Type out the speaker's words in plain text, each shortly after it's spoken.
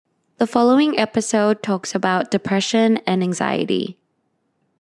The following episode talks about depression and anxiety.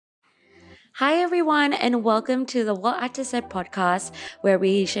 Hi, everyone, and welcome to the What Artist Said podcast, where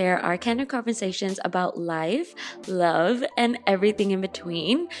we share our candid conversations about life, love, and everything in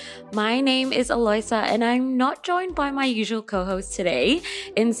between. My name is Aloysa, and I'm not joined by my usual co-host today.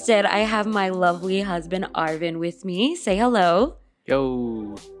 Instead, I have my lovely husband, Arvin, with me. Say hello.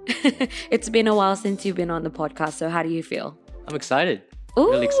 Yo, It's been a while since you've been on the podcast, so how do you feel? I'm excited. Ooh,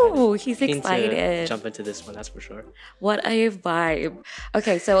 Really excited. he's Keen to excited. jump into this one, that's for sure. What a vibe.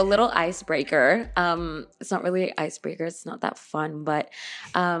 Okay, so a little icebreaker. It's not really an icebreaker, it's not that fun, but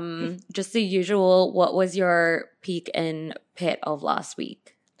just the usual, what was your peak and pit of last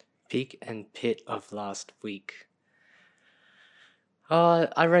week? Peak and pit of last week.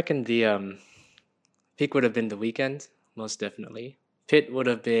 I reckon the peak would have been the weekend, most definitely. Pit would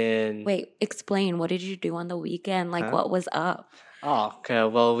have been. Wait, explain, what did you do on the weekend? Like, Huh? what was up? Oh, okay.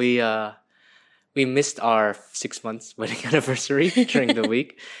 Well, we missed our 6 months wedding anniversary during the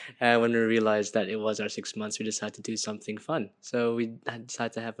week, and when we realized that it was our 6 months, we decided to do something fun. So we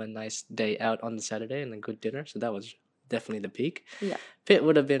decided to have a nice day out on the Saturday and a good dinner. So that was definitely the peak. Yeah. Pit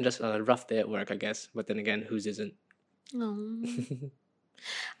would have been just a rough day at work, I guess. But then again, whose isn't?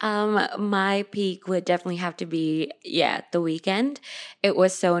 Aw. My peak would definitely have to be, the weekend. It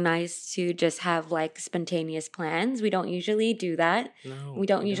was so nice to just have like spontaneous plans. We don't usually do that. No, We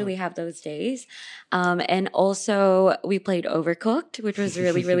don't usually have those days. And also we played Overcooked, which was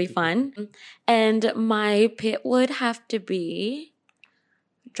really, really fun. And my pit would have to be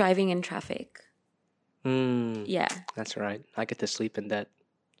driving in traffic. Yeah. That's right. I get to sleep in that.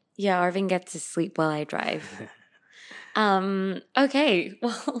 Yeah, Arvin gets to sleep while I drive. Okay,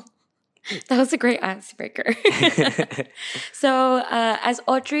 well, that was a great icebreaker. So, as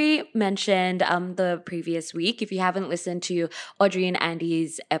Audrey mentioned the previous week, if you haven't listened to Audrey and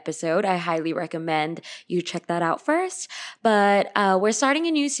Andy's episode, I highly recommend you check that out first. But we're starting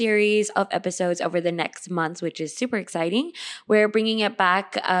a new series of episodes over the next month, which is super exciting. We're bringing it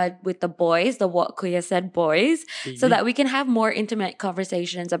back with the boys, the What Kuya Said boys, so that we can have more intimate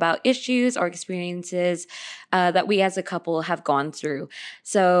conversations about issues or experiences that we as a couple have gone through.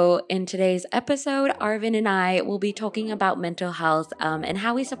 So in today's episode, Arvin and I will be talking about mental health and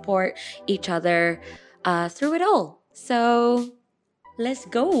how we support each other through it all. So let's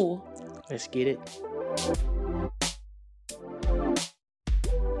go. Let's get it.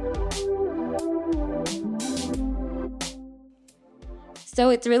 So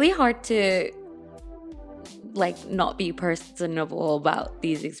it's really hard to not be personable about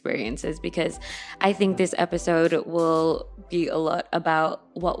these experiences, because I think this episode will be a lot about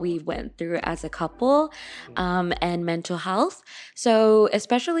what we went through as a couple and mental health. So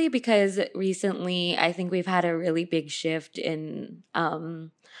especially because recently I think we've had a really big shift in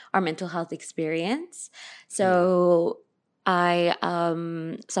our mental health experience. So I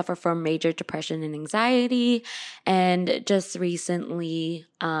suffer from major depression and anxiety, and just recently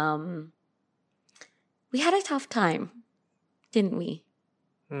we had a tough time, didn't we?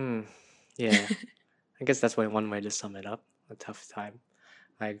 Yeah. I guess that's one way to sum it up. A tough time.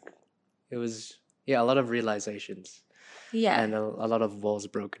 It was, a lot of realizations. Yeah, And a lot of walls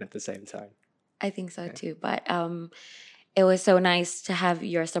broken at the same time. I think so too. But it was so nice to have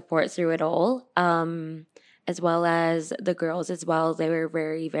your support through it all, as well as the girls as well. They were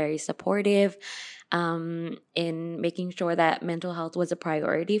very, very supportive in making sure that mental health was a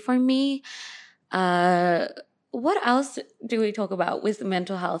priority for me. What else do we talk about with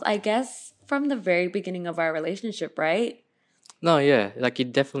mental health? I guess from the very beginning of our relationship, right? No, yeah. Like, you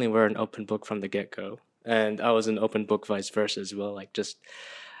definitely were an open book from the get-go. And I was an open book vice versa as well. Like, just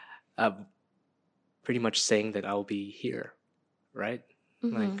pretty much saying that I'll be here, right?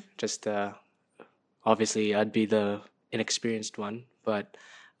 Mm-hmm. Like, just obviously I'd be the inexperienced one, but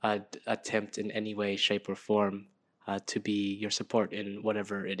I'd attempt in any way, shape, or form to be your support in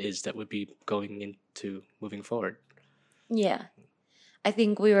whatever it is that would be going into moving forward. Yeah. I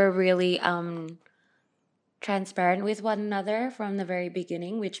think we were really transparent with one another from the very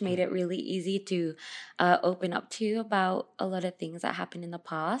beginning, which made it really easy to open up to about a lot of things that happened in the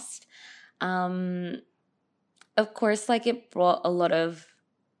past. Of course, it brought a lot of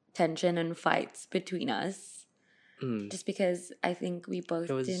tension and fights between us, just because I think we both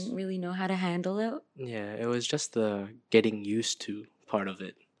didn't really know how to handle it. Yeah, it was just the getting used to part of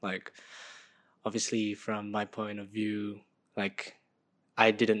it. Like, obviously, from my point of view,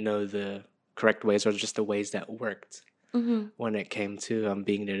 I didn't know the correct ways or just the ways that worked when it came to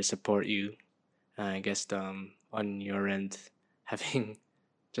being there to support you. I guess on your end, having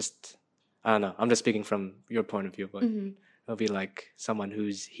just, I don't know, I'm just speaking from your point of view, but I'll be like someone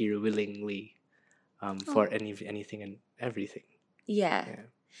who's here willingly for Oh. anything and everything. Yeah. Yeah.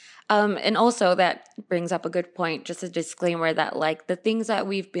 And also that brings up a good point, just a disclaimer that like the things that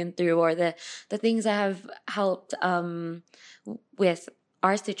we've been through or the things that have helped with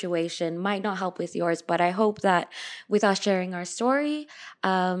our situation might not help with yours, but I hope that with us sharing our story,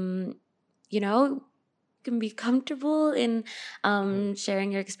 you know, can be comfortable in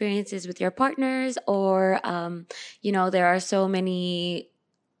sharing your experiences with your partners, or you know, there are so many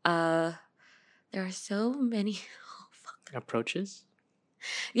uh there are so many Approaches.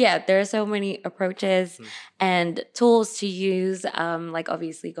 yeah, there are so many approaches and tools to use, like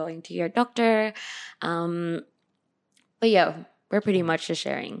obviously going to your doctor. But yeah, we're pretty much just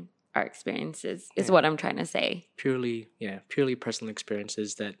sharing our experiences, is Yeah. what I'm trying to say. Purely personal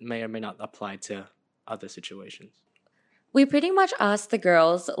experiences that may or may not apply to other situations. We pretty much asked the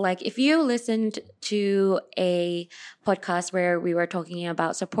girls, like, if you listened to a podcast where we were talking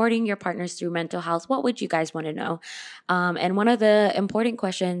about supporting your partners through mental health, what would you guys want to know? And one of the important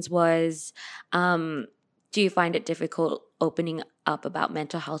questions was, do you find it difficult opening up about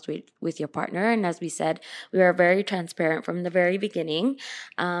mental health with your partner? And as we said, we were very transparent from the very beginning.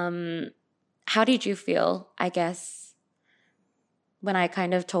 How did you feel, I guess, when I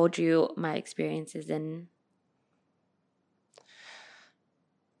kind of told you my experiences in...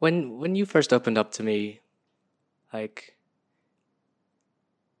 When you first opened up to me, like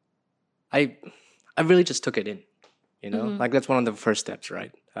I really just took it in, you know. Like that's one of the first steps,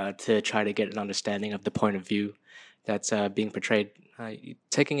 right? To try to get an understanding of the point of view that's being portrayed.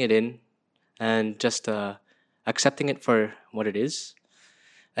 Taking it in and just accepting it for what it is,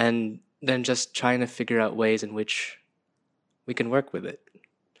 and then just trying to figure out ways in which we can work with it.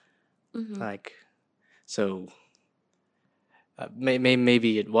 Like, so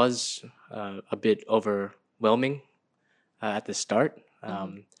maybe it was a bit overwhelming at the start.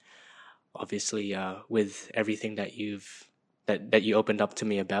 Obviously, with everything that that you opened up to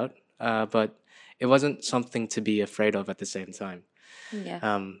me about, but it wasn't something to be afraid of at the same time.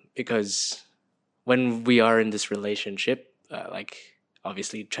 Yeah. Because when we are in this relationship, like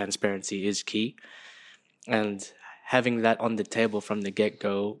obviously transparency is key, and having that on the table from the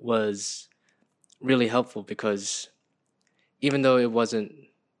get-go was really helpful, because even though it wasn't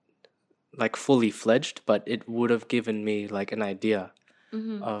like fully fledged, but it would have given me like an idea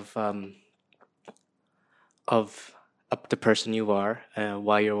of the person you are,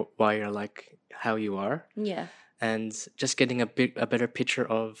 why you're like how you are, Yeah. and just getting a better picture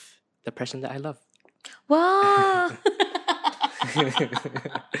of the person that I love. Wow.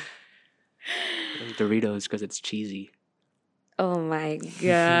 Doritos, because it's cheesy. Oh my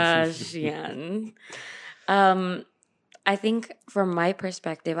gosh, Yan. I think from my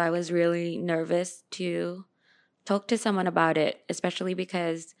perspective, I was really nervous to talk to someone about it, especially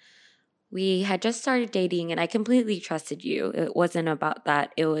because we had just started dating and I completely trusted you. It wasn't about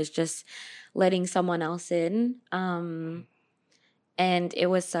that. It was just letting someone else in. And it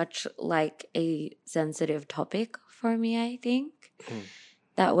was such like a sensitive topic for me, I think.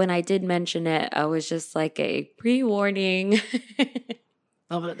 That when I did mention it, I was just like a pre-warning.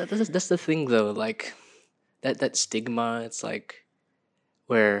 No, but that's the thing though. Like that stigma. It's like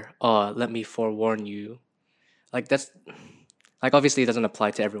where let me forewarn you. Like that's like obviously it doesn't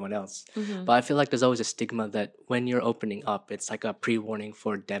apply to everyone else, but I feel like there's always a stigma that when you're opening up, it's like a pre-warning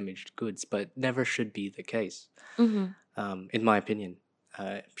for damaged goods, but never should be the case. In my opinion,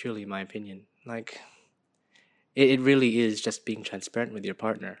 purely my opinion, like it really is just being transparent with your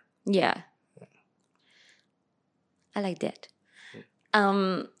partner. Yeah. I like that.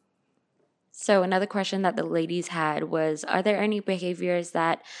 So another question that the ladies had was, are there any behaviors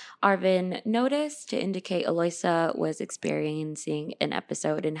that Arvin noticed to indicate Aloysia was experiencing an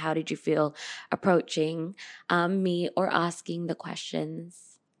episode, and how did you feel approaching me or asking the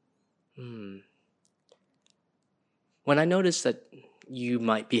questions? When I noticed that you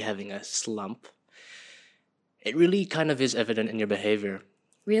might be having a slump, it really kind of is evident in your behavior.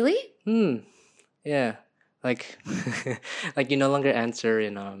 Really? Yeah. Like like you no longer answer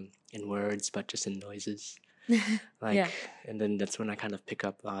in words but just in noises. Like Yeah. and then that's when I kind of pick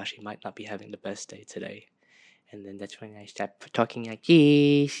up she might not be having the best day today. And then that's when I start talking like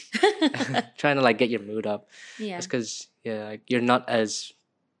this. Trying to like get your mood up. Yeah. It's because like, you're not as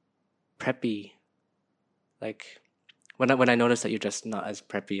preppy. Like when I notice that you're just not as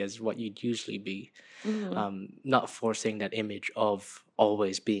preppy as what you'd usually be, not forcing that image of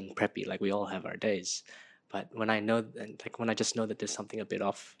always being preppy, like we all have our days. But when I know, like when I just know that there's something a bit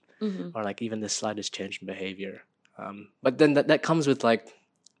off, or like even the slightest change in behavior, but then that comes with like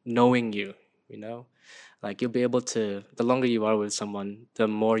knowing you, you know? Like you'll be able to, the longer you are with someone, the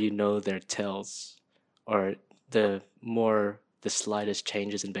more you know their tells, or the more the slightest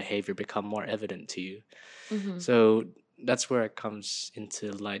changes in behavior become more evident to you. Mm-hmm. So that's where it comes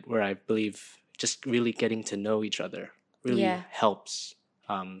into light, where I believe just really getting to know each other really Yeah. helps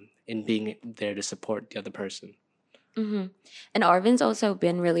in being there to support the other person. Mm-hmm. And Arvin's also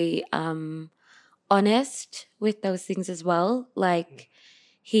been really honest with those things as well. Like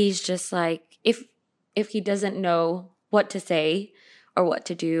he's just like if he doesn't know what to say or what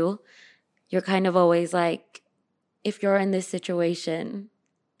to do, you're kind of always like, if you're in this situation,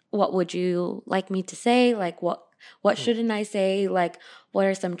 what would you like me to say? Like what shouldn't I say? Like what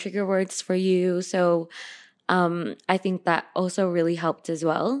are some trigger words for you? So I think that also really helped as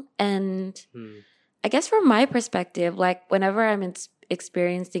well. And Hmm. I guess from my perspective, like whenever I'm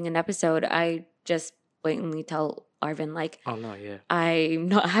experiencing an episode, I just blatantly tell Arvin, like, Oh no, yeah. I'm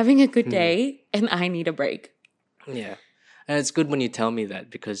not having a good Hmm. day and I need a break. Yeah. And it's good when you tell me that,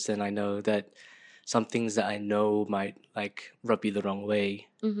 because then I know that some things that I know might like rub you the wrong way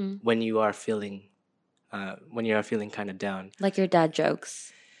Mm-hmm. when you are feeling kind of down. Like your dad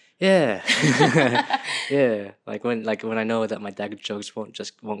jokes. Yeah. Yeah. Like when I know that my dad jokes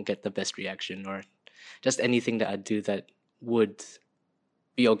won't get the best reaction, or just anything that I do that would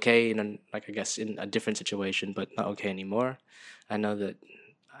be okay in like I guess in a different situation but not okay anymore. I know that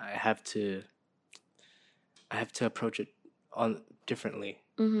I have to approach it on differently.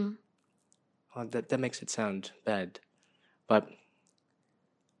 Mm-hmm. That makes it sound bad, but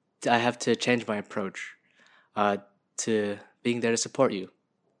I have to change my approach to being there to support you,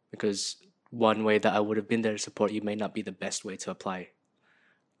 because one way that I would have been there to support you may not be the best way to apply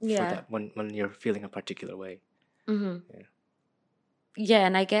for Yeah. that when you're feeling a particular way. Mm-hmm. Yeah. Yeah,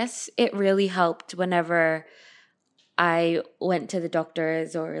 and I guess it really helped whenever I went to the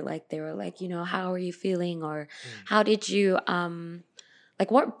doctors, or like they were like, how are you feeling, or how did you like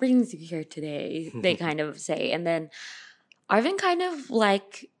what brings you here today? They kind of say. And then Arvin kind of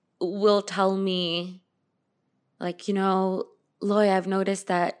like will tell me like, Loy, I've noticed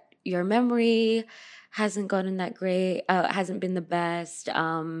that your memory hasn't gotten that great, hasn't been the best.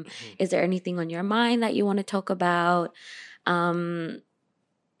 Is there anything on your mind that you want to talk about? Um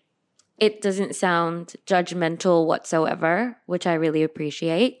it doesn't sound judgmental whatsoever, which I really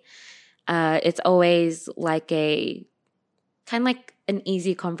appreciate. It's always like a kind of like an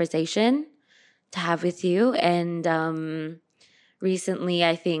easy conversation to have with you. And recently,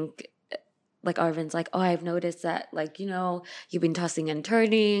 I think like Arvin's like, oh, I've noticed that like, you've been tossing and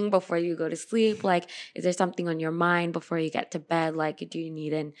turning before you go to sleep. Like, is there something on your mind before you get to bed? Like, do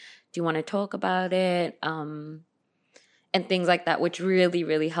you want to talk about it? And things like that, which really,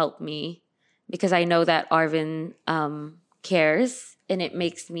 really helped me because I know that Arvin cares, and it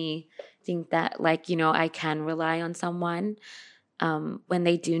makes me think that like, I can rely on someone when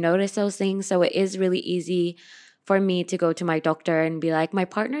they do notice those things. So it is really easy for me to go to my doctor and be like, my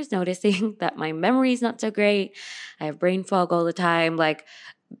partner's noticing that my memory is not so great. I have brain fog all the time. Like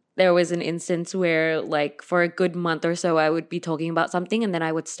there was an instance where like for a good month or so, I would be talking about something and then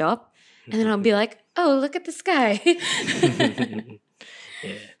I would stop. And then I'll be like, oh, look at the sky.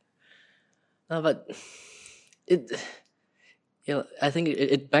 Yeah. No, but it, I think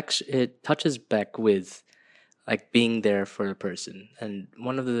it touches back with like being there for the person, and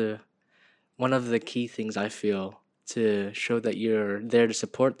one of the key things I feel to show that you're there to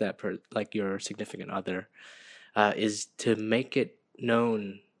support like your significant other, is to make it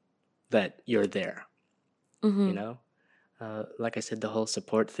known that you're there. You Mm-hmm. know, like I said, the whole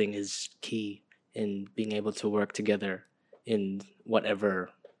support thing is key in being able to work together in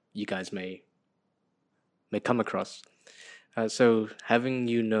whatever you guys may come across. So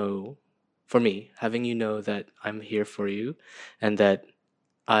for me, having that I'm here for you, and that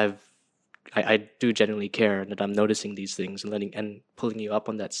I do genuinely care, and that I'm noticing these things and pulling you up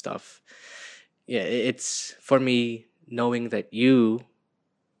on that stuff. Yeah, it's for me knowing that you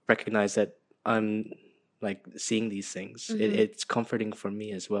recognize that I'm like seeing these things. Mm-hmm. It's comforting for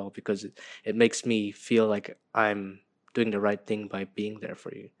me as well, because it makes me feel like I'm doing the right thing by being there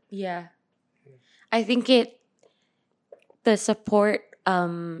for you. Yeah. I think the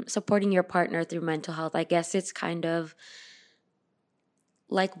supporting your partner through mental health, I guess it's kind of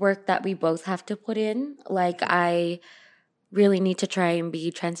like work that we both have to put in. Like I really need to try and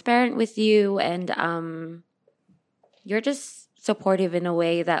be transparent with you, and you're just supportive in a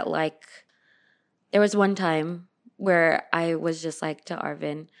way that like there was one time where I was just like to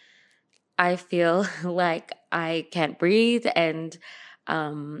Arvin, I feel like I can't breathe, and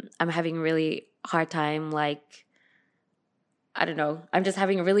I'm having a really hard time like I don't know, I'm just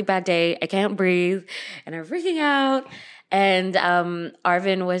having a really bad day. I can't breathe and I'm freaking out. And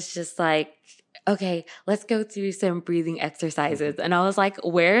Arvin was just like, okay, let's go through some breathing exercises. And I was like,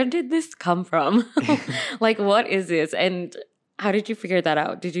 where did this come from? Like, what is this? And how did you figure that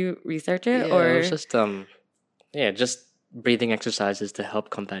out? Did you research it Yeah, or? it was just breathing exercises to help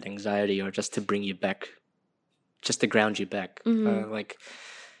combat anxiety or just to bring you back, just to ground you back. Like,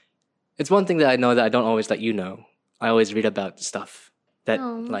 it's one thing that I know that I don't always let you know. I always read about stuff that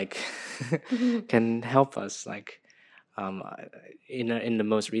like can help us. Like, in the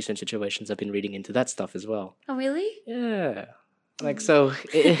most recent situations, I've been reading into that stuff as well. Oh, really? Yeah, like so.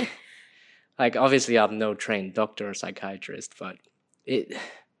 Like, obviously, I'm no trained doctor or psychiatrist, but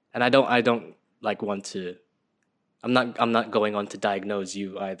and I don't like want to. I'm not going on to diagnose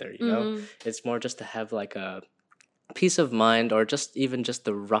you either. You know, it's more just to have like a peace of mind or just even just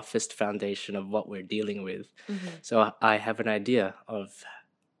the roughest foundation of what we're dealing with. So I have an idea of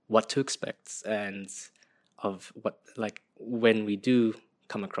what to expect and of what, like, when we do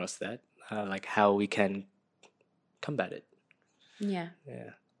come across that, like how we can combat it. Yeah.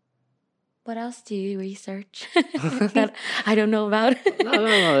 Yeah. What else do you research that I don't know about?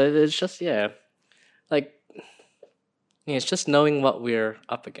 No. It's just, like, it's just knowing what we're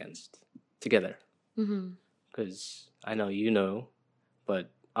up against together. Because I know you know,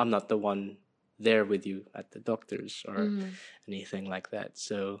 but I'm not the one there with you at the doctor's or anything like that.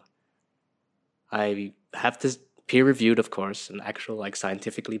 So I have this peer reviewed, of course, and actual like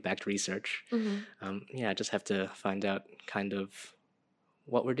scientifically backed research. I just have to find out kind of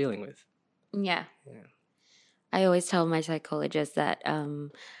what we're dealing with. Yeah. I always tell my psychologist that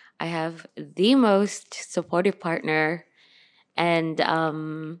I have the most supportive partner,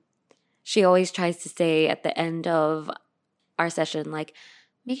 and she always tries to say at the end of our session, like,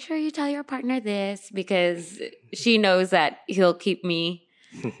 make sure you tell your partner this, because she knows that he'll keep me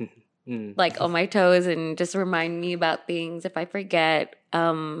like on my toes and just remind me about things if I forget.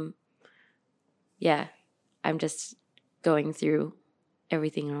 I'm just going through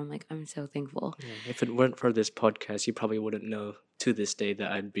everything and I'm like, I'm so thankful. If it weren't for this podcast, you probably wouldn't know to this day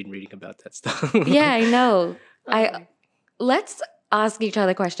that I've been reading about that stuff. Yeah, I know. Let's ask each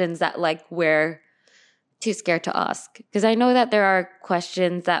other questions that like we're too scared to ask, because I know that there are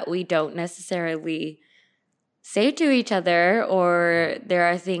questions that we don't necessarily say to each other, or there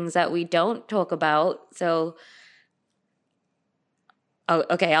are things that we don't talk about. So,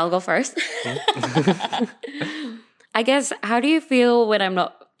 okay, I'll go first. I guess, how do you feel when I'm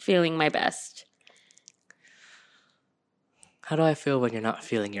not feeling my best? How do I feel when you're not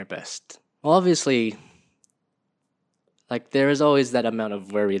feeling your best? Well, obviously, like, there is always that amount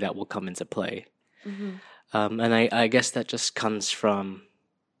of worry that will come into play. And I guess that just comes from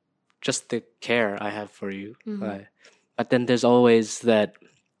just the care I have for you. But then there's always that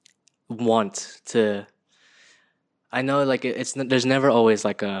want to, I know, like, there's never always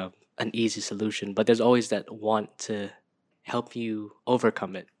like an easy solution, but there's always that want to help you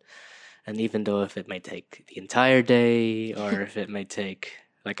overcome it. And even though if it may take the entire day or if it may take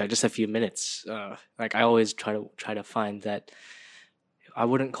like just a few minutes, like, I always try to find that, I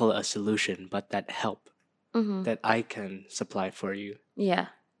wouldn't call it a solution, but that help that I can supply for you. Yeah.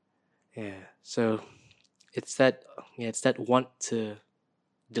 So it's that want to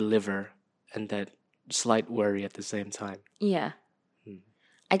deliver and that slight worry at the same time. Yeah.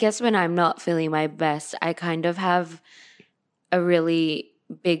 I guess when I'm not feeling my best, I kind of have a really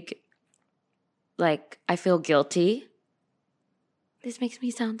big, like, I feel guilty. This makes me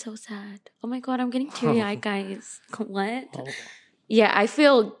sound so sad. Oh my God, I'm getting teary-eyed, guys. What? Oh. Yeah, I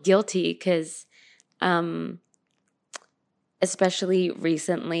feel guilty because, especially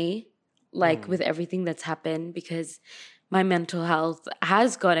recently, like with everything that's happened, because my mental health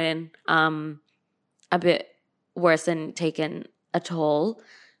has gotten a bit worse and taken a toll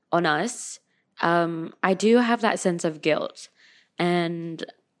on us. I do have that sense of guilt. And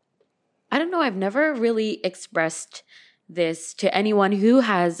I don't know, I've never really expressed this to anyone who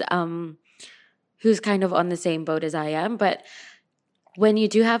has, who's kind of on the same boat as I am. But when you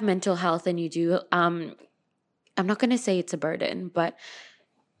do have mental health and you do, I'm not going to say it's a burden, but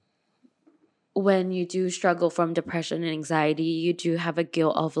when you do struggle from depression and anxiety, you do have a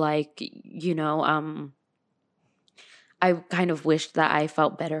guilt of like, you know, I kind of wished that I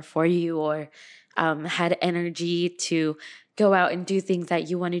felt better for you, or had energy to go out and do things that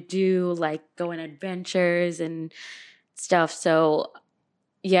you want to do, like go on adventures and stuff. So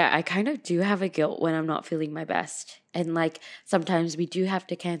yeah, I kind of do have a guilt when I'm not feeling my best. And like sometimes we do have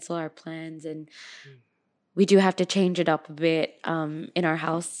to cancel our plans and we do have to change it up a bit in our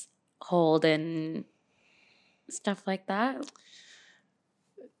household and stuff like that?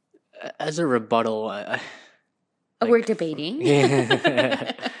 As a rebuttal, We're like, debating.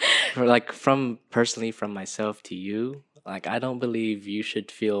 like personally from myself to you, like I don't believe you should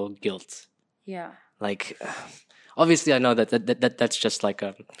feel guilt. Yeah. Like, obviously, I know that's just like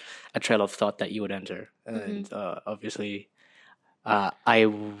a trail of thought that you would enter, and obviously,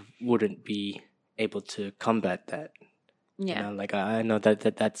 wouldn't be able to combat that. You Yeah. know, like I know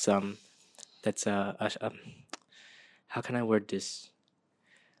that's how can I word this?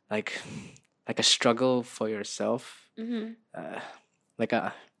 Like, like a struggle for yourself. Mm-hmm. Like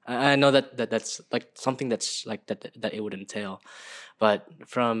I know that's like something that's like that it would entail, but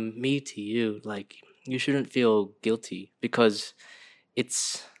from me to you, like you shouldn't feel guilty because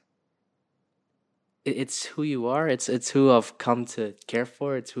it's it's who you are. It's who I've come to care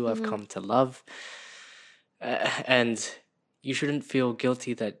for. It's who I've Mm-hmm. come to love, and you shouldn't feel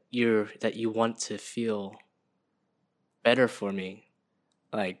guilty that you want to feel better for me,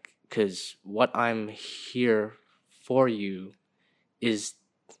 like because what I'm here for you is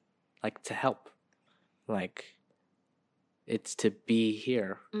like to help, like it's to be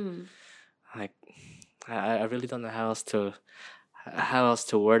here. Mm. Like I really don't know how else to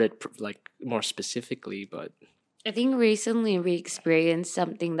word it like more specifically, but I think recently we experienced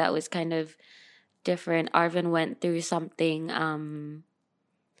something that was kind of different. Arvin went through something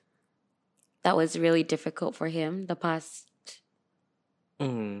that was really difficult for him the past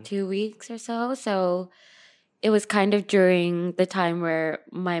mm, 2 weeks or so. So it was kind of during the time where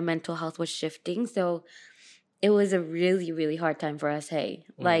my mental health was shifting. So it was a really, really hard time for us. Hey,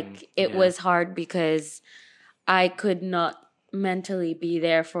 like it yeah. was hard because I could not mentally be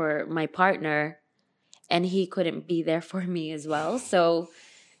there for my partner and he couldn't be there for me as well. So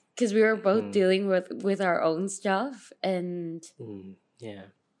because we were both dealing with our own stuff and Yeah.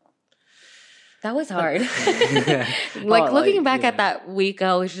 that was hard. Well, Like looking like, back at yeah. that week,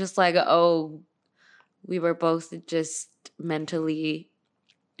 I was just like, oh, we were both just mentally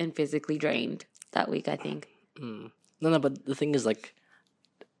and physically drained that week, I think. No, but the thing is, like,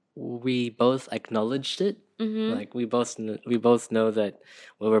 we both acknowledged it. Mm-hmm. Like, we both know that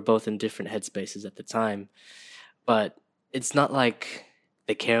we were both in different headspaces at the time, but it's not like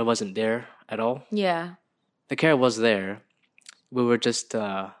the care wasn't there at all. Yeah. The care was there. We were just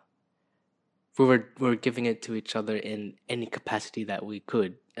we were giving it to each other in any capacity that we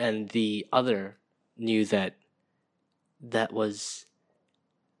could, and the other knew that that was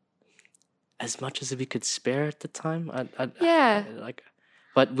as much as we could spare at the time. Yeah. Like,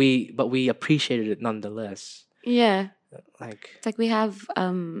 but we appreciated it nonetheless. Yeah. Like It's like we have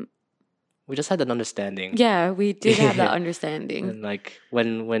we just had an understanding. yeah, we did have that understanding. And like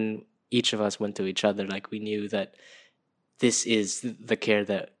when each of us went to each other, like we knew that this is the care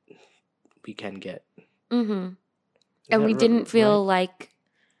that we can get. Mm-hmm. Is And that we didn't right? feel like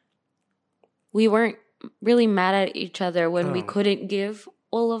we weren't really mad at each other when we No. couldn't give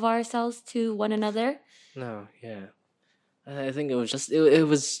all of ourselves to one another. No, yeah. I think it was just it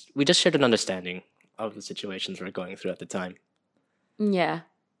was we just shared an understanding of the situations we are going through at the time, Yeah.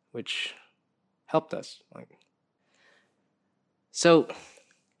 which helped us. Like, so,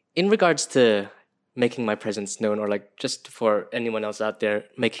 in regards to making my presence known, or like just for anyone else out there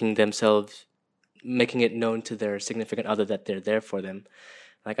making it known to their significant other that they're there for them.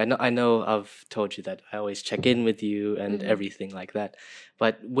 Like I know I've told you that I always check in with you and everything like that.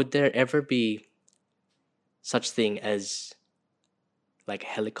 But would there ever be such thing as like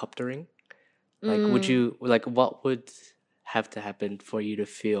helicoptering? Like would you like what would have to happen for you to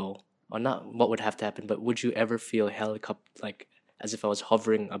feel, or not what would have to happen, but would you ever feel like as if I was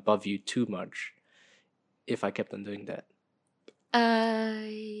hovering above you too much if I kept on doing that?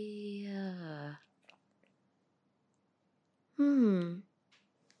 Yeah.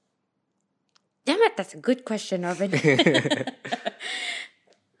 Damn it, that's a good question, Arvin.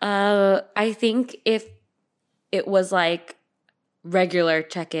 I think if it was like regular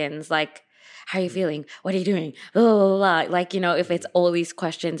check-ins, like how are you feeling? What are you doing? Blah, blah, blah, blah. Like, if it's all these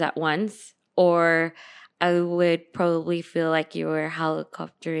questions at once, or I would probably feel like you were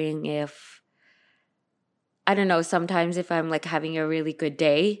helicoptering if, I don't know, sometimes if I'm like having a really good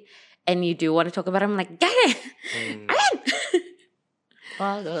day and you do want to talk about it, I'm like, get it! Arvin!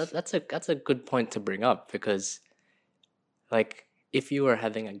 Well, that's a good point to bring up, because like if you were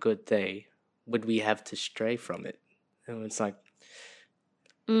having a good day, would we have to stray from it? And it's like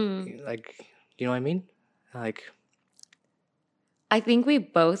you know what I mean? Like I think we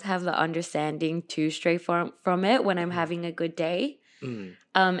both have the understanding to stray from it when I'm having a good day.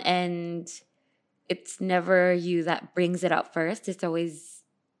 And it's never you that brings it up first. It's always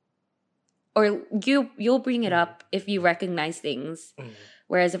or you'll bring it up if you recognize things.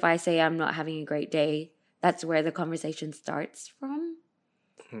 Whereas if I say I'm not having a great day, that's where the conversation starts from.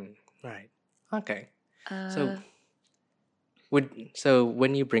 Right. Okay. Uh, So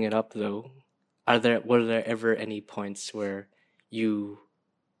when you bring it up though, were there ever any points where you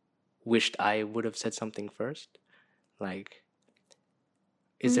wished I would have said something first? Like,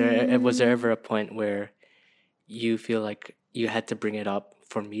 was there mm, ever a point where you feel like you had to bring it up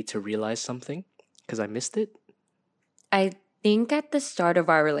for me to realize something because I missed it? I think at the start of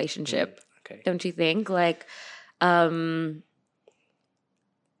our relationship, Okay. don't you think? Like,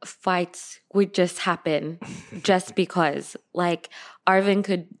 fights would just happen just because. Like, Arvin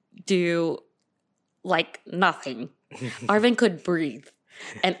could do like nothing. Arvin could breathe,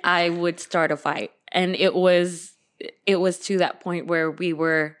 and I would start a fight. And it was to that point where we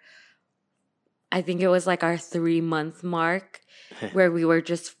were, I think it was like our 3-month mark where we were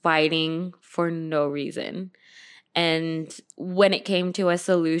just fighting for no reason. And when it came to a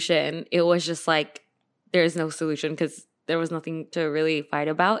solution, it was just like, there's no solution because there was nothing to really fight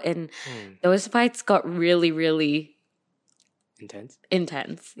about. And those fights got really, really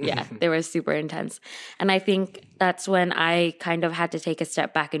intense. Yeah, they were super intense. And I think that's when I kind of had to take a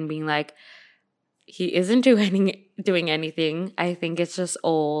step back and being like, he isn't doing anything. I think it's just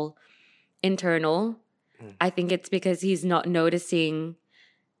all internal. I think it's because he's not noticing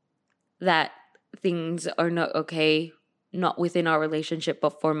that things are not okay, not within our relationship,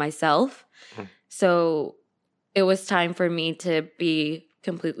 but for myself. So it was time for me to be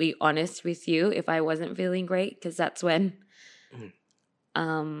completely honest with you if I wasn't feeling great, because that's when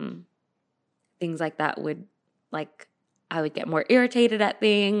things like that would, like, I would get more irritated at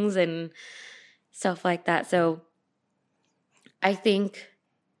things and stuff like that. So I think,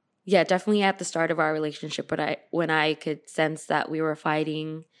 yeah, definitely at the start of our relationship, but when I could sense that we were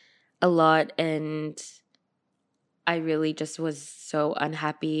fighting a lot and I really just was so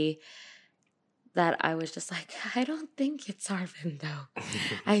unhappy that I was just like, I don't think it's Arvin though.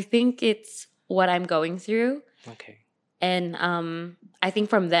 I think it's what I'm going through. Okay. And I think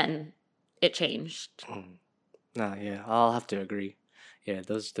from then it changed. No, yeah, I'll have to agree. Yeah,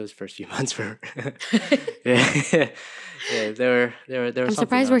 those first few months were yeah, yeah, there were I'm something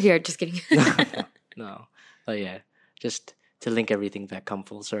surprised we're else. here. Just kidding. No, but yeah, just to link everything back, come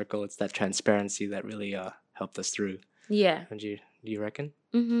full circle. It's that transparency that really helped us through. Yeah. Do you reckon?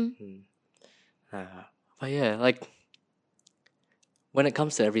 Mm-hmm. But yeah, like when it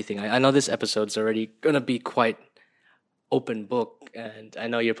comes to everything, I know this episode's already gonna be quite open book, and I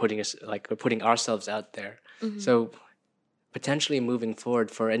know you're putting us, like, we're putting ourselves out there. So potentially moving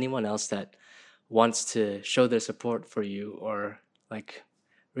forward, for anyone else that wants to show their support for you, or like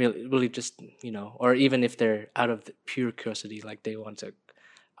really just, or even if they're out of the pure curiosity, like they want to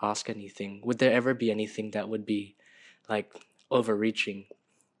ask anything, would there ever be anything that would be like overreaching,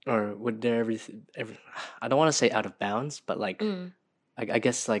 or would there ever I don't want to say out of bounds, but like I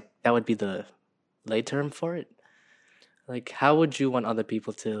guess like that would be the lay term for it. Like, how would you want other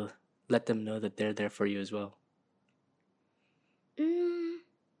people to let them know that they're there for you as well?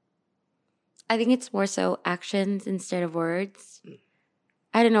 I think it's more so actions instead of words.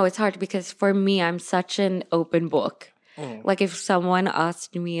 I don't know. It's hard because for me, I'm such an open book. Like if someone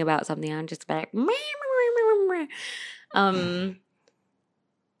asked me about something, I'm just like, meh, meh, meh, meh, meh.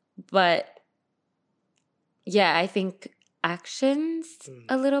 But yeah, I think actions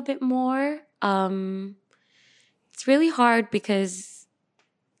a little bit more. It's really hard because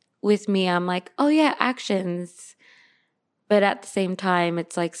with me, I'm like, oh yeah, actions. But at the same time,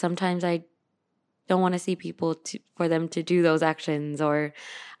 it's like sometimes I don't want to see people for them to do those actions, or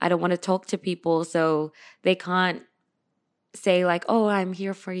I don't want to talk to people so they can't say like, oh, I'm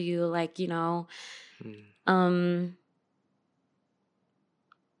here for you. Like, yeah,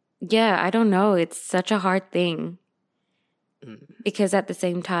 I don't know. It's such a hard thing because at the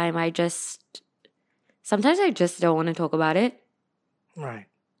same time, sometimes I just don't want to talk about it. Right.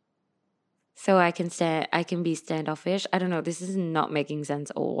 So I can be standoffish. I don't know. This is not making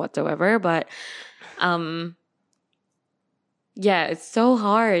sense or whatsoever, but yeah, it's so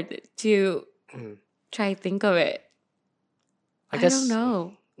hard to try to think of it. I don't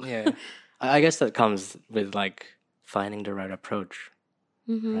know. Yeah. I guess that comes with like finding the right approach,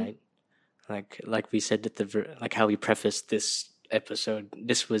 right? Like we said at like how we prefaced this episode,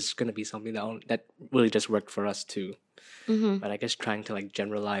 this was going to be something that really just worked for us too. But I guess trying to like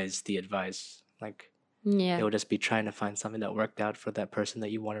generalize the advice, like it would just be trying to find something that worked out for that person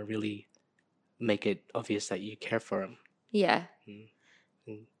that you want to really make it obvious that you care for them. Yeah.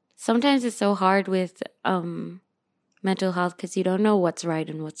 Sometimes it's so hard with mental health because you don't know what's right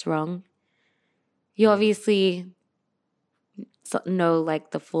and what's wrong. You obviously know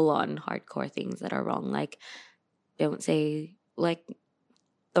like the full-on hardcore things that are wrong. Like, don't say like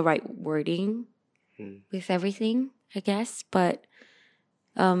the right wording with everything, I guess. But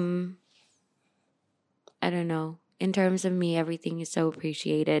I don't know. In terms of me, everything is so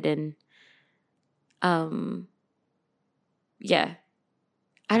appreciated, and yeah.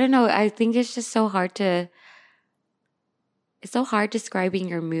 I don't know. I think it's just so hard it's so hard describing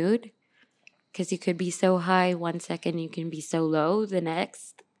your mood, because you could be so high one second, you can be so low the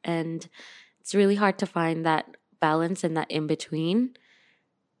next, and it's really hard to find that balance and that in between.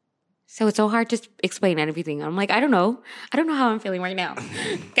 So it's so hard to explain everything. I'm like, I don't know how I'm feeling right now.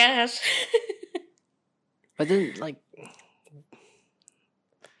 Gosh. But then, like,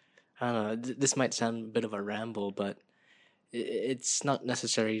 I don't know, this might sound a bit of a ramble, but it's not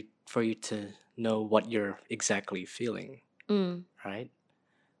necessary for you to know what you're exactly feeling, right?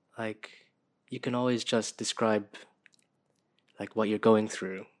 Like, you can always just describe, like, what you're going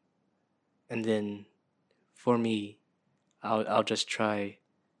through. And then, for me, I'll just try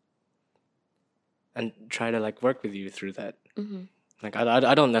to, like, work with you through that. Like,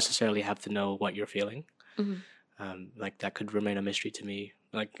 I don't necessarily have to know what you're feeling. Like, that could remain a mystery to me.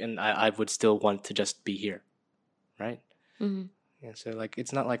 Like, and I would still want to just be here, right? Yeah, so, like,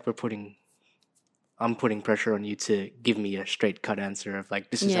 it's not like I'm putting pressure on you to give me a straight cut answer of,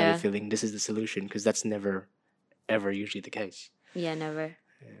 like, this is how you're feeling, this is the solution, because that's never, ever usually the case. Yeah, never.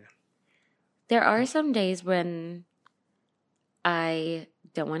 Yeah. There are some days when I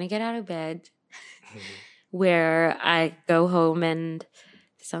don't want to get out of bed, where I go home and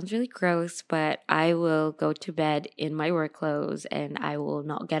it sounds really gross, but I will go to bed in my work clothes and I will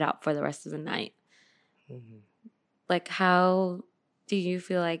not get up for the rest of the night. Like, how do you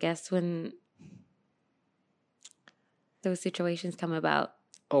feel, I guess, when those situations come about?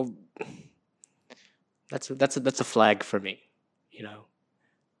 Oh, that's a flag for me, you know.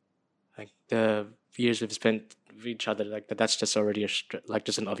 Like, the years we've spent with each other, like, that's just already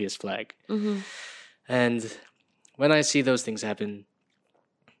just an obvious flag. And when I see those things happen,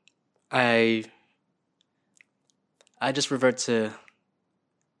 I just revert to,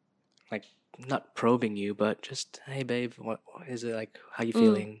 like, not probing you, but just, hey babe, what is it, like, how you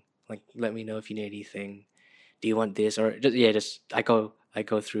feeling? Like, let me know if you need anything. Do you want this? Or just I go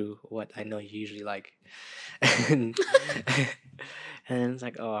through what I know you usually like. and it's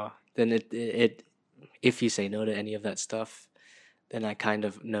like, oh, then it if you say no to any of that stuff, then I kind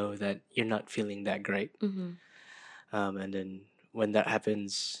of know that you're not feeling that great. And then when that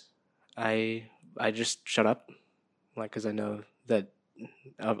happens, I just shut up, like, because I know that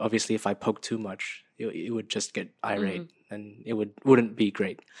obviously if I poke too much, it would just get irate, and it wouldn't be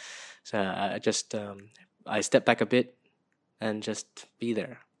great. So I just I step back a bit and just be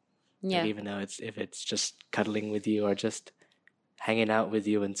there. Yeah. Like, even though if it's just cuddling with you or just hanging out with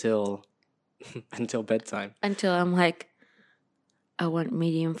you until bedtime. Until I'm like, I want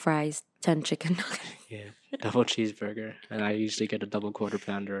medium fries, 10 chicken nuggets. Yeah, double cheeseburger, and I usually get a double quarter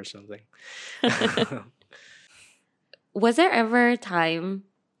pounder or something. Was there ever a time,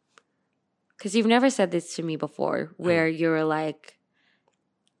 because you've never said this to me before, where you were like,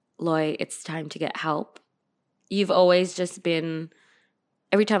 Loy, it's time to get help? You've always just been,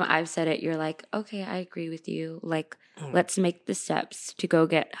 every time I've said it, you're like, okay, I agree with you. Like, let's make the steps to go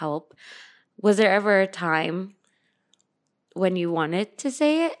get help. Was there ever a time when you wanted to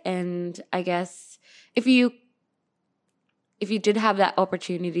say it? And I guess if you did have that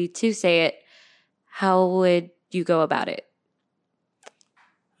opportunity to say it, how would you go about it?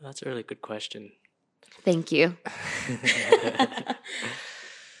 That's a really good question. Thank you.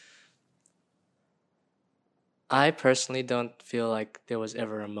 I personally don't feel like there was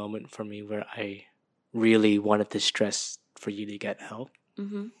ever a moment for me where I really wanted to stress for you to get help.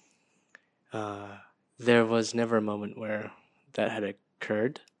 There was never a moment where that had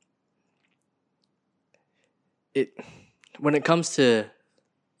occurred. When it comes to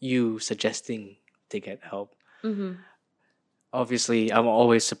you suggesting to get help, obviously I'm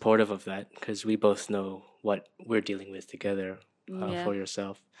always supportive of that, because we both know what we're dealing with together for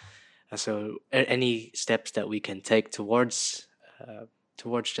yourself. So any steps that we can take towards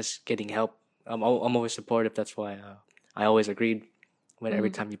just getting help, I'm always supportive. That's why I always agreed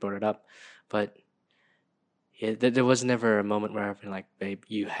every time you brought it up. But yeah, there was never a moment where I've been like, babe,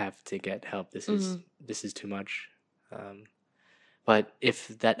 you have to get help. This is too much. But if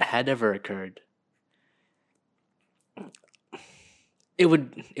that had ever occurred, it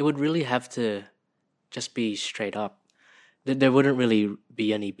would really have to just be straight up. There wouldn't really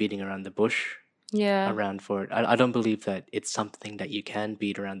be any beating around the bush around for it. I don't believe that it's something that you can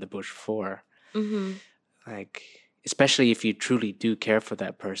beat around the bush for. Mm-hmm. Like, especially if you truly do care for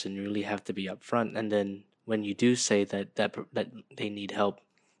that person, you really have to be upfront. And then when you do say that they need help,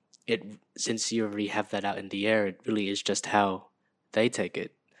 it since you already have that out in the air, it really is just how they take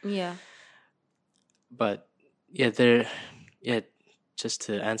it. Yeah. But yeah, there, yeah. Just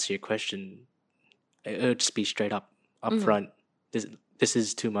to answer your question, it would just be straight up, Mm-hmm. upfront. This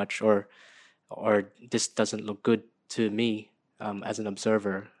is too much, or this doesn't look good to me. As an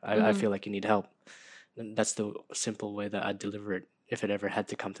observer, I Mm-hmm. feel like you need help. And that's the simple way that I'd deliver it if it ever had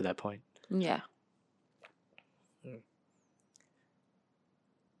to come to that point. Yeah.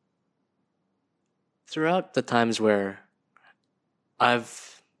 Throughout the times where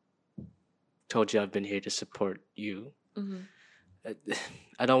I've told you I've been here to support you, Mm-hmm. uh,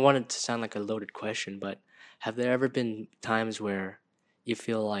 I don't want it to sound like a loaded question, but have there ever been times where you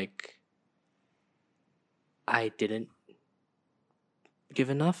feel like I didn't give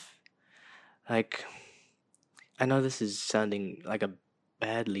enough? Like, I know this is sounding like a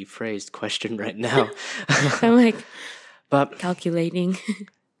badly phrased question right now, I'm like but calculating.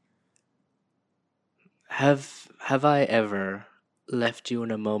 have I ever left you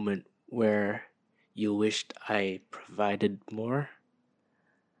in a moment where you wished I provided more?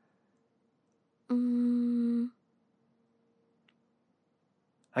 mm,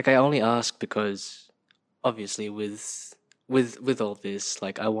 Like, I only ask because obviously with all this,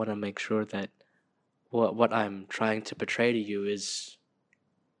 like, I want to make sure that what I'm trying to portray to you is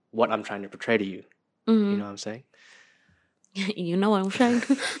what I'm trying to portray to you. You mm-hmm. know what I'm saying? You know what I'm trying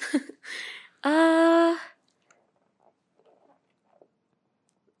to. uh,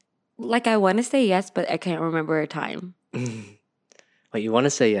 like I want to say yes, but I can't remember a time. Like, you want to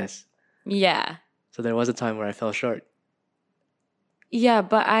say yes. Yeah. So there was a time where I fell short. Yeah,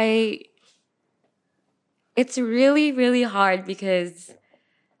 but it's really, really hard because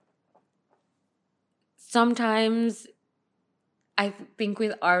sometimes I think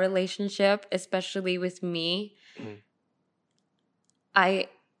with our relationship, especially with me, Mm. I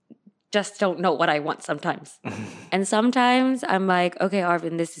just don't know what I want sometimes. And sometimes I'm like, okay,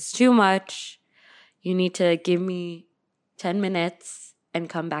 Arvin, this is too much. You need to give me 10 minutes and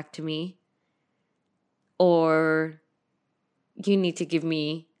come back to me. Or you need to give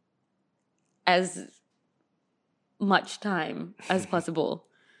me as much time as possible.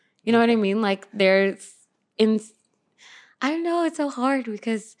 You know what I mean? Like I don't know, it's so hard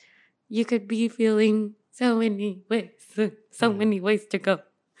because you could be feeling so many ways, so many ways to go.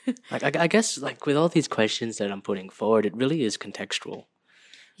 Like, I guess, like, with all these questions that I'm putting forward, it really is contextual.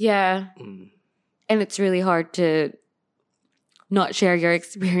 Yeah. Mm. And it's really hard to not share your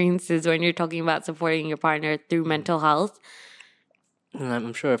experiences when you're talking about supporting your partner through mental health. And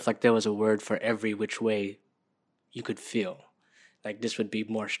I'm sure if, like, there was a word for every which way you could feel, like, this would be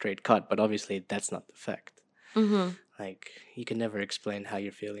more straight cut, but obviously that's not the fact. Mm-hmm. Like, you can never explain how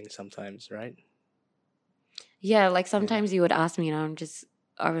you're feeling sometimes, right? Yeah, like sometimes you would ask me, and I'm just,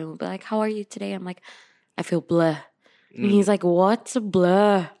 Arvin would be like, how are you today? I'm like, I feel blah. And he's like, what's a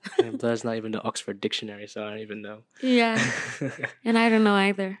blah? And that's not even the Oxford Dictionary, so I don't even know. Yeah. And I don't know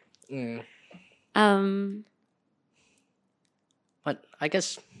either. Mm. But I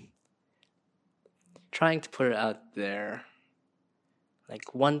guess trying to put it out there,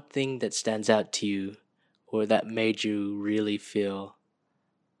 like, one thing that stands out to you or that made you really feel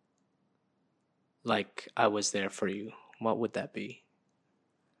like I was there for you, what would that be?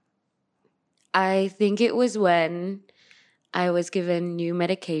 I think it was when I was given new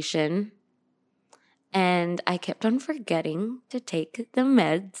medication and I kept on forgetting to take the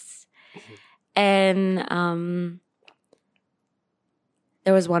meds. And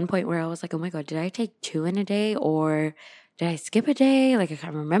there was one point where I was like, oh my God, did I take 2 in a day or did I skip a day? Like, I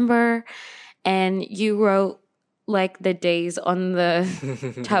can't remember. And you wrote like the days on the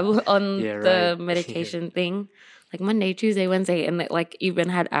tablet, on Yeah, the right. medication thing, like Monday, Tuesday, Wednesday, and it like even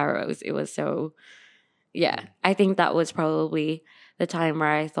had arrows. It was so, yeah. I think that was probably the time where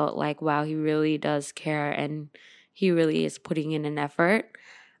I thought like, wow, he really does care and he really is putting in an effort.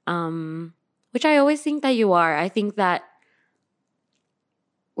 Which I always think that you are. I think that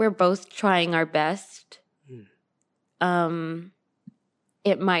we're both trying our best.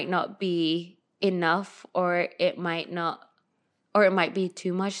 It might not be enough, or it might be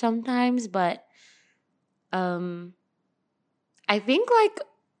too much sometimes, but I think like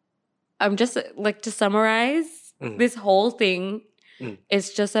I'm just like, to summarize, this whole thing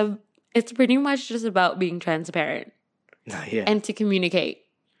is just it's pretty much just about being transparent Yeah. and to communicate.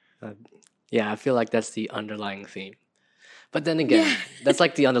 Yeah, I feel like that's the underlying theme. But then again, that's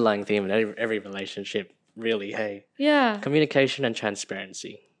like the underlying theme in every relationship, really. Hey, Yeah. communication and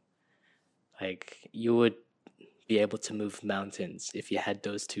transparency. like you would be able to move mountains if you had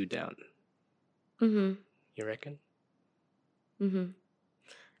those two down. Mm-hmm. You reckon? Mm-hmm.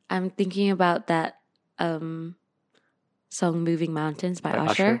 I'm thinking about that song "Moving Mountains" by By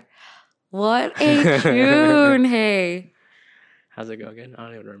Usher. Usher? What a tune! Hey, How's it go again? I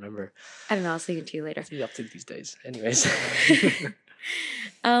don't even remember. I don't know. I'll sing it to you later. What's he up to these days? Anyways.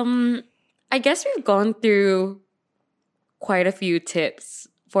 I guess we've gone through quite a few tips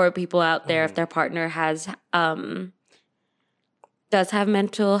for people out there if their partner has does have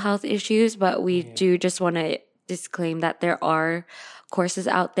mental health issues, but we do just want to disclaim that there are courses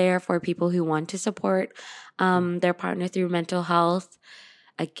out there for people who want to support their partner through mental health.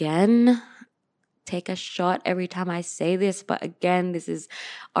 Again, take a shot every time I say this, but again, this is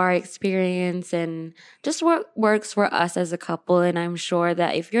our experience and just what works for us as a couple. And I'm sure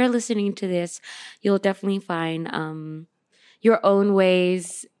that if you're listening to this, you'll definitely find your own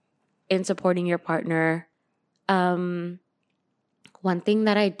ways in supporting your partner. One thing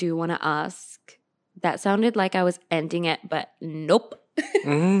that I do want to ask, that sounded like I was ending it, but nope.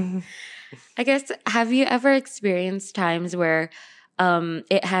 Mhm. I guess, have you ever experienced times where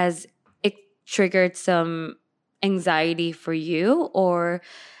it triggered some anxiety for you, or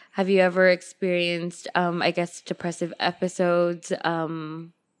have you ever experienced I guess depressive episodes?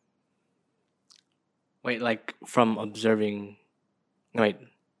 Wait, like from observing. Wait,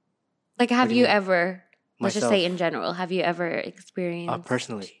 Like, what have do you you mean? ever, let's just say Myself. in general, have you ever experienced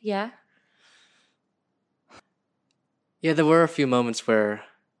Personally. Yeah. Yeah, there were a few moments where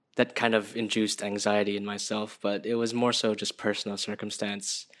that kind of induced anxiety in myself, but it was more so just personal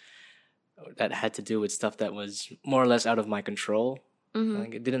circumstance that had to do with stuff that was more or less out of my control. Mm-hmm.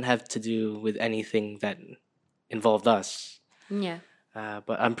 Like it didn't have to do with anything that involved us. Yeah.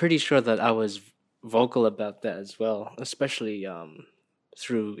 But I'm pretty sure that I was vocal about that as well, especially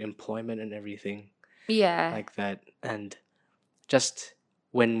through employment and everything Yeah. like that. And just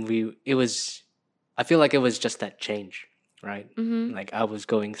when I feel like it was just that change, right? Mm-hmm. Like I was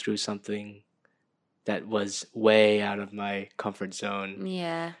going through something that was way out of my comfort zone.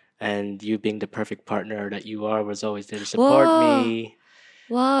 Yeah. And you being the perfect partner that you are was always there to support Whoa. me.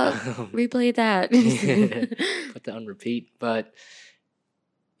 What? Replay that. Put that on repeat. But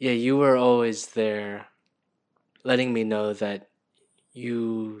yeah, you were always there letting me know that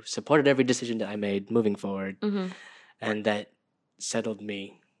you supported every decision that I made moving forward. Mm-hmm. And that settled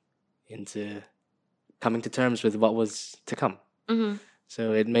me into coming to terms with what was to come. Mm-hmm.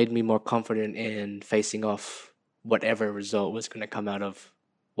 So it made me more confident in facing off whatever result was going to come out of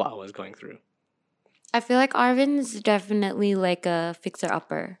what I was going through. I feel like Arvin's definitely like a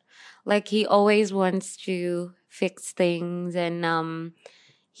fixer-upper. Like he always wants to fix things, and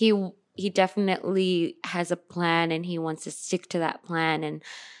he definitely has a plan, and he wants to stick to that plan.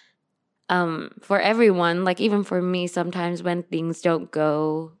 And for everyone, like even for me, sometimes when things don't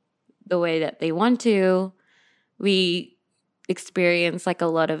go the way that they want to, we experience like a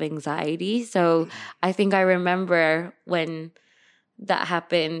lot of anxiety. So I think I remember when that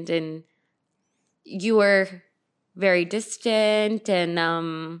happened, and you were very distant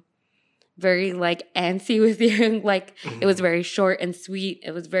and very like antsy with your like it was very short and sweet.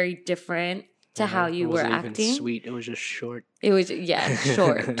 It was very different to how you it were wasn't acting. even sweet. It was just short. It was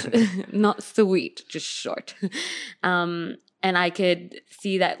short. Not sweet, just short. And I could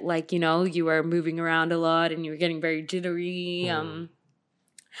see that like, you were moving around a lot and you were getting very jittery.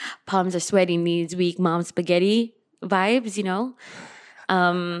 Palms are sweaty, knees weak, mom spaghetti vibes.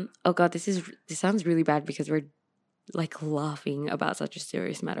 Oh god, this sounds really bad because we're like laughing about such a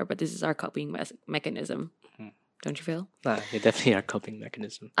serious matter, but this is our coping mechanism. Don't you feel? It definitely our coping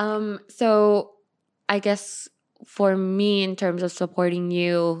mechanism. So I guess for me, in terms of supporting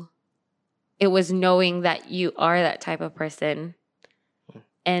you, it was knowing that you are that type of person.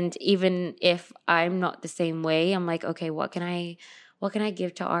 And even if I'm not the same way, I'm like, okay, what can I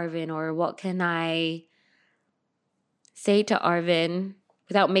give to Arvin, or what can I say to Arvin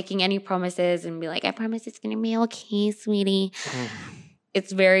without making any promises and be like, I promise it's going to be okay, sweetie.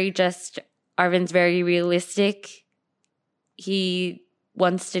 It's very just, Arvin's very realistic. He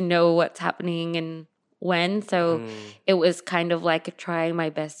wants to know what's happening and when. So it was kind of like trying my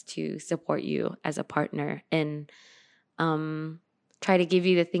best to support you as a partner and try to give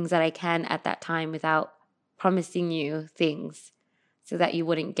you the things that I can at that time without promising you things so that you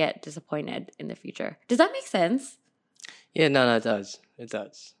wouldn't get disappointed in the future. Does that make sense? Yeah, no, it does. It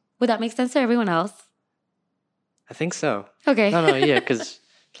does. Would that make sense to everyone else? I think so. Okay. No, yeah, because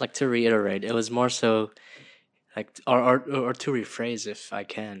like to reiterate, it was more so like, or to rephrase if I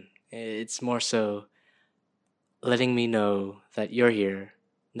can, it's more so letting me know that you're here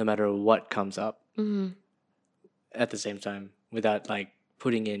no matter what comes up Mm-hmm. at the same time without like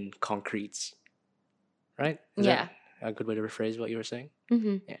putting in concretes, right? Is Yeah. that a good way to rephrase what you were saying?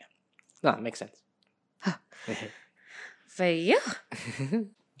 Mm-hmm. Yeah. No, it makes sense. For you.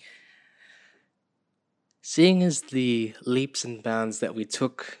 Seeing as the leaps and bounds that we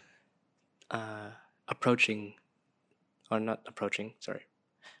took approaching, or not approaching, sorry,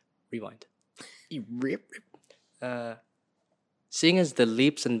 rewind. Seeing as the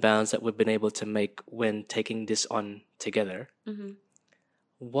leaps and bounds that we've been able to make when taking this on together, Mm-hmm.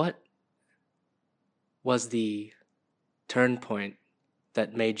 what was the turn point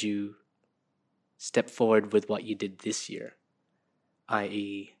that made you step forward with what you did this year,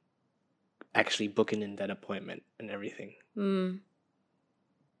 i.e., actually booking in that appointment and everything?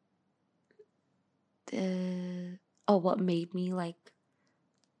 What made me like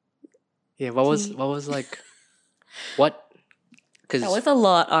Yeah, what was like what? Because that was a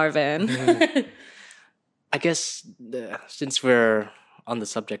lot, Arvin. I guess since we're on the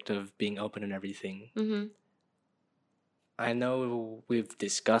subject of being open and everything, Mm-hmm. I know we've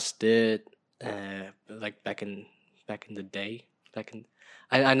discussed it, like back in the day.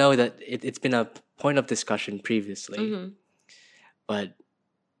 I know that it's been a point of discussion previously, Mm-hmm. but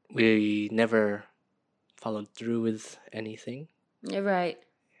we never followed through with anything. You're right.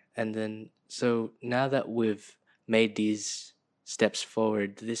 And then, so now that we've made these steps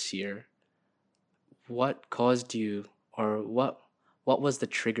forward this year, what caused you, or what was the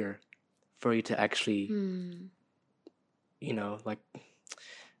trigger for you to actually, like,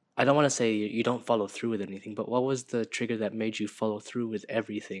 I don't want to say you don't follow through with anything, but what was the trigger that made you follow through with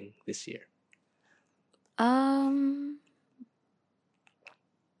everything this year?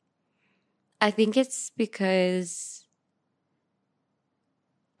 I think it's because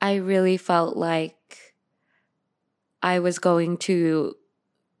I really felt like I was going to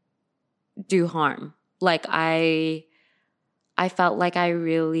do harm. Like I felt like I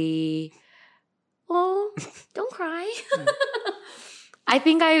really don't cry. I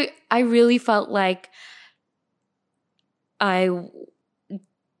think I really felt like I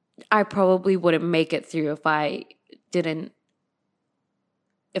probably wouldn't make it through if I didn't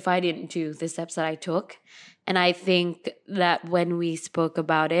do the steps that I took. And I think that when we spoke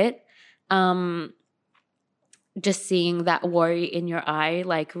about it, just seeing that worry in your eye,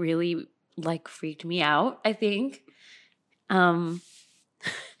 like really like freaked me out, I think. We're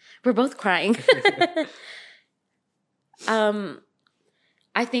both crying.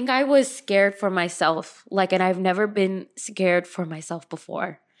 I think I was scared for myself, like, and I've never been scared for myself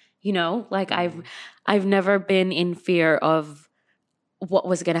before, like I've never been in fear of what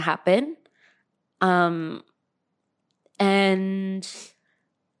was going to happen. And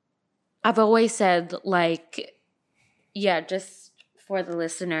I've always said, like, yeah, just for the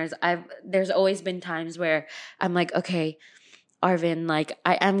listeners, there's always been times where I'm like, okay, Arvin, like,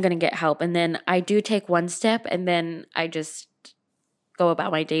 I am going to get help. And then I do take one step and then I just go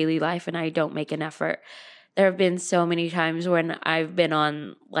about my daily life and I don't make an effort. There have been so many times when I've been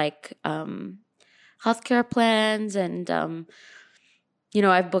on like healthcare plans and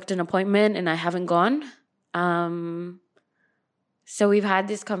I've booked an appointment and I haven't gone. So we've had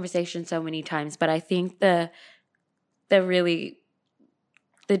this conversation so many times, but I think the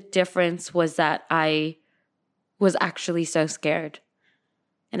difference was that I was actually so scared.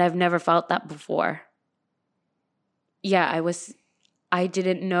 And I've never felt that before. Yeah, I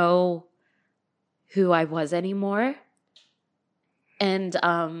didn't know who I was anymore. And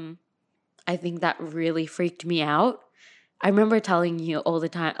I think that really freaked me out. I remember telling you all the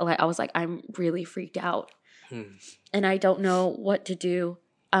time, like, I was like, I'm really freaked out. And I don't know what to do.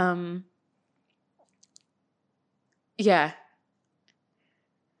 Yeah.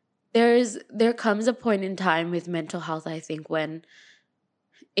 There comes a point in time with mental health, I think, when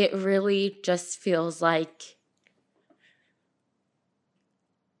it really just feels like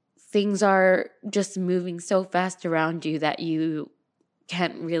things are just moving so fast around you that you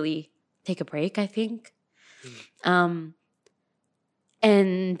can't really take a break, I think.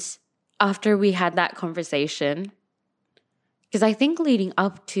 And after we had that conversation, because I think leading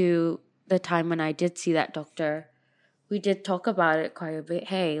up to the time when I did see that doctor, we did talk about it quite a bit.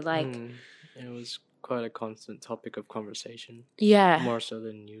 Hey, like... It was quite a constant topic of conversation. Yeah. More so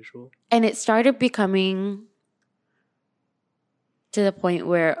than usual. And it started becoming to the point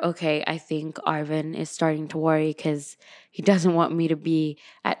where, okay, I think Arvin is starting to worry because he doesn't want me to be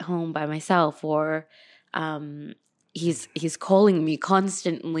at home by myself, or he's calling me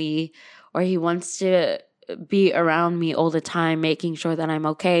constantly, or he wants to be around me all the time, making sure that I'm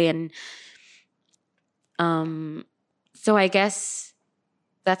okay. And so I guess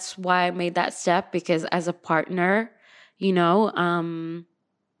that's why I made that step, because as a partner, you know,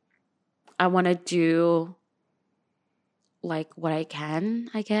 I want to do like what I can,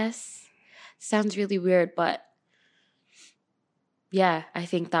 I guess. Sounds really weird, but yeah, I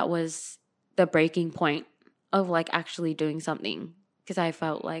think that was the breaking point of like actually doing something, because I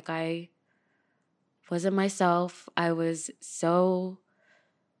felt like I wasn't myself. I was so,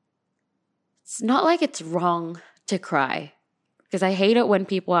 it's not like it's wrong to cry, because I hate it when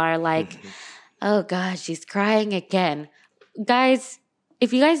people are like, oh God, she's crying again. Guys,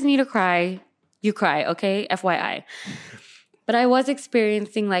 if you guys need to cry, you cry, okay? FYI. But I was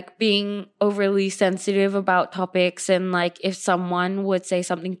experiencing like being overly sensitive about topics, and like if someone would say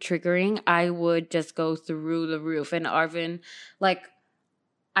something triggering, I would just go through the roof. And Arvin, like,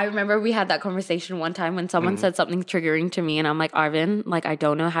 I remember we had that conversation one time when someone said something triggering to me, and I'm like, Arvin, like, I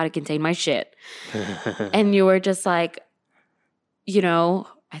don't know how to contain my shit. And you were just like, you know,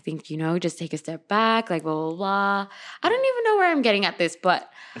 I think, you know, just take a step back, like, blah, blah, blah. I don't even know where I'm getting at this,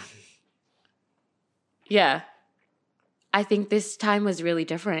 but yeah, I think this time was really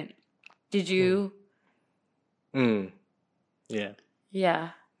different. Did you? Yeah. Yeah.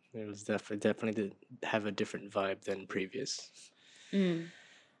 It was definitely did have a different vibe than previous.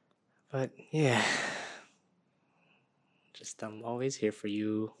 But yeah, just I'm always here for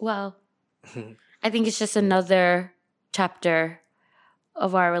you. Well, I think it's just another chapter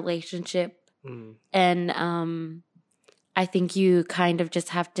of our relationship. And I think you kind of just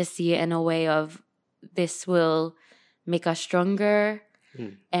have to see it in a way of this will make us stronger.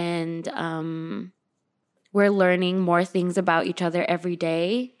 And we're learning more things about each other every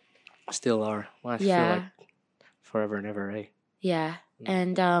day. Still are. Well, I feel like forever and ever, eh? Yeah.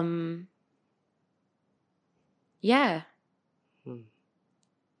 And yeah.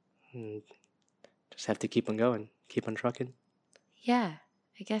 Just have to keep on going. Keep on trucking. Yeah,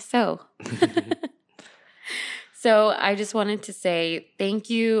 I guess so. So I just wanted to say thank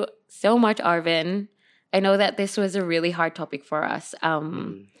you so much, Arvin. I know that this was a really hard topic for us.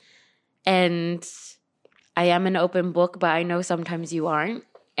 And I am an open book, but I know sometimes you aren't.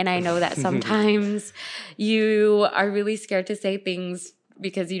 And I know that sometimes you are really scared to say things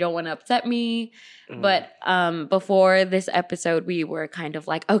because you don't want to upset me. But before this episode, we were kind of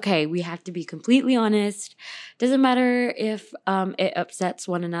like, okay, we have to be completely honest. Doesn't matter if it upsets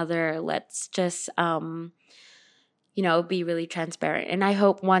one another. Let's just, you know, be really transparent. And I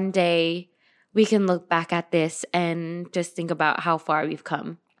hope one day we can look back at this and just think about how far we've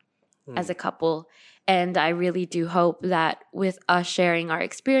come as a couple. And I really do hope that with us sharing our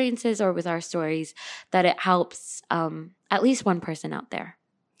experiences or with our stories, that it helps at least one person out there,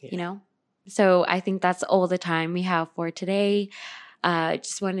 you know? So I think that's all the time we have for today.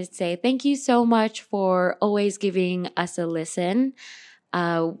 Just wanted to say thank you so much for always giving us a listen.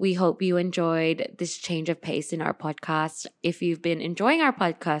 We hope you enjoyed this change of pace in our podcast. If you've been enjoying our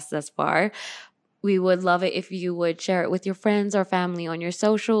podcast thus far, we would love it if you would share it with your friends or family on your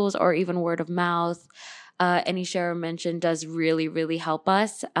socials or even word of mouth. Any share or mention does really, really help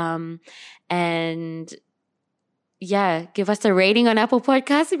us. And yeah, give us a rating on Apple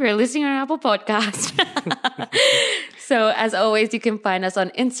Podcasts if you're listening on Apple Podcasts. So as always, you can find us on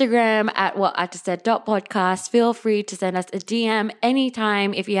Instagram at whatajustsaid.podcast. Feel free to send us a DM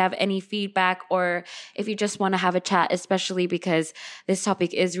anytime if you have any feedback or if you just want to have a chat, especially because this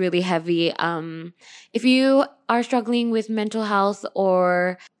topic is really heavy. If you are struggling with mental health,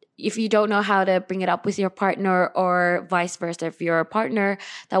 or if you don't know how to bring it up with your partner, or vice versa, if you're a partner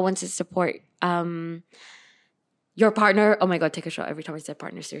that wants to support your partner, oh my God, take a shot every time I said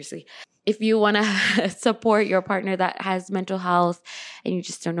partner, seriously. If you want to support your partner that has mental health and you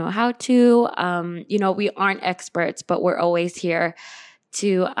just don't know how to, you know, we aren't experts, but we're always here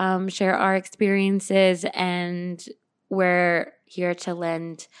to share our experiences, and we're here to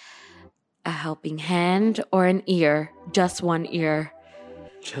lend a helping hand or an ear, just one ear.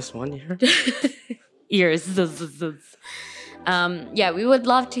 Just one ear? Ears. Yeah, we would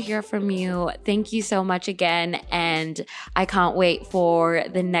love to hear from you. Thank you so much again. And I can't wait for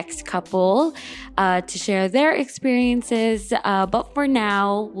the next couple to share their experiences. But for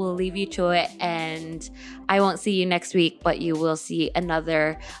now, we'll leave you to it. And I won't see you next week, but you will see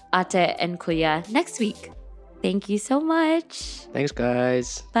another Ate and Kuya next week. Thank you so much. Thanks,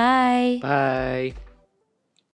 guys. Bye. Bye.